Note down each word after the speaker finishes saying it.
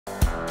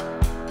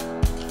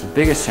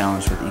biggest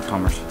challenge with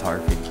e-commerce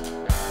photography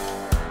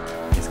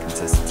is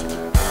consistency.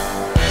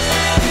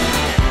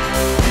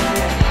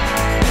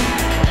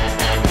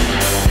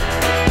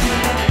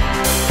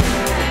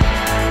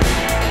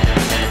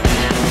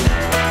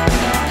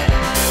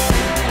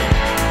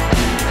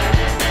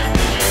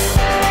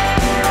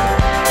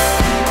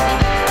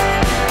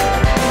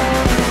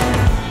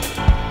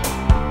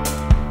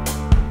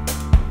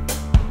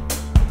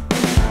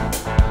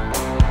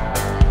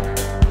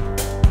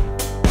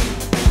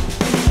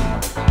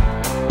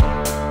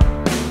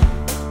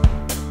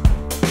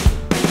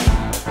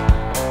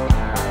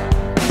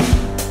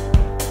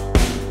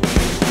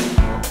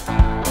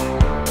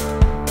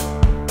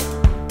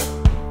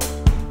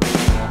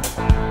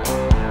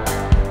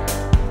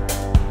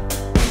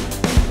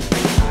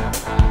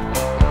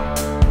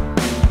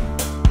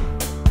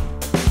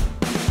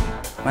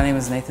 My name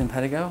is Nathan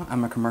Pedigo.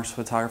 I'm a commercial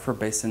photographer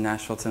based in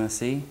Nashville,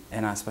 Tennessee,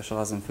 and I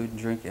specialize in food and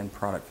drink and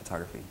product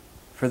photography.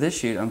 For this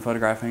shoot, I'm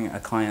photographing a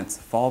client's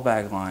fall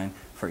bag line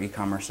for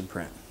e-commerce and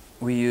print.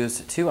 We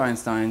used 2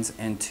 Einsteins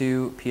and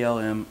 2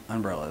 PLM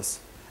umbrellas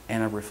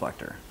and a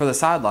reflector. For the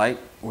side light,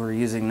 we're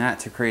using that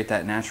to create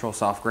that natural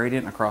soft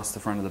gradient across the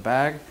front of the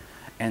bag.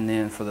 And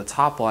then for the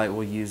top light,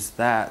 we'll use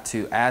that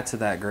to add to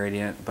that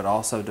gradient, but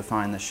also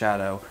define the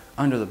shadow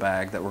under the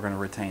bag that we're going to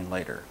retain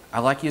later. I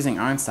like using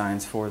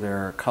Einsteins for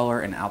their color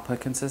and output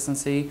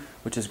consistency,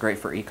 which is great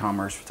for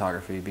e-commerce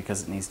photography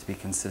because it needs to be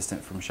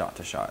consistent from shot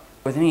to shot.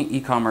 With any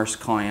e-commerce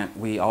client,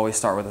 we always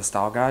start with a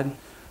style guide.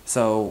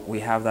 So we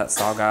have that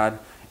style guide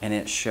and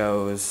it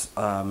shows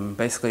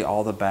basically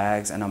all the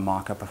bags and a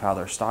mock-up of how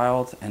they're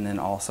styled, and then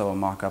also a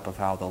mock-up of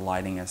how the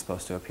lighting is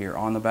supposed to appear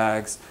on the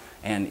bags,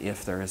 and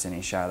if there is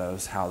any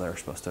shadows, how they're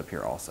supposed to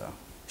appear also.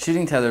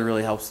 Shooting tethered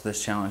really helps with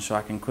this challenge, so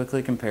I can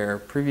quickly compare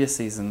previous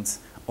seasons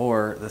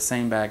or the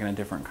same bag in a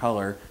different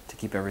color to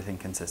keep everything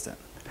consistent.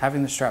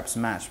 Having the straps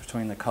match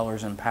between the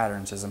colors and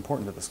patterns is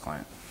important to this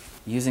client.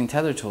 Using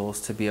Tether Tools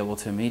to be able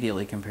to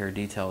immediately compare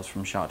details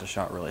from shot to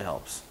shot really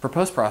helps. For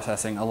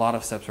post-processing, a lot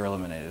of steps are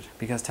eliminated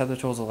because Tether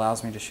Tools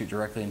allows me to shoot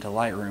directly into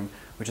Lightroom,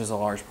 which is a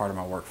large part of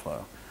my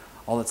workflow.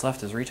 All that's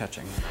left is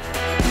retouching.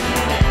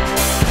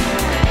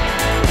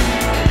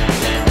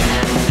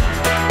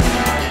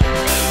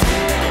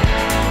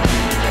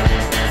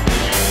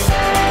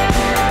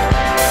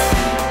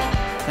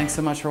 Thanks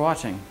so much for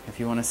watching. If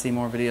you want to see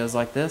more videos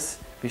like this,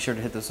 be sure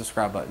to hit the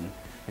subscribe button.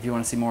 If you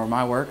want to see more of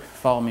my work,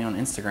 follow me on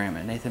Instagram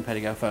at Nathan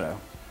Pedigo Photo.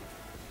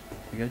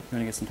 You good? You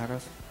want to get some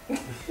tacos?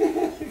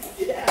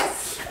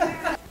 Yes!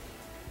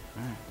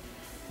 Alright.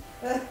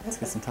 Let's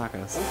get some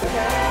tacos.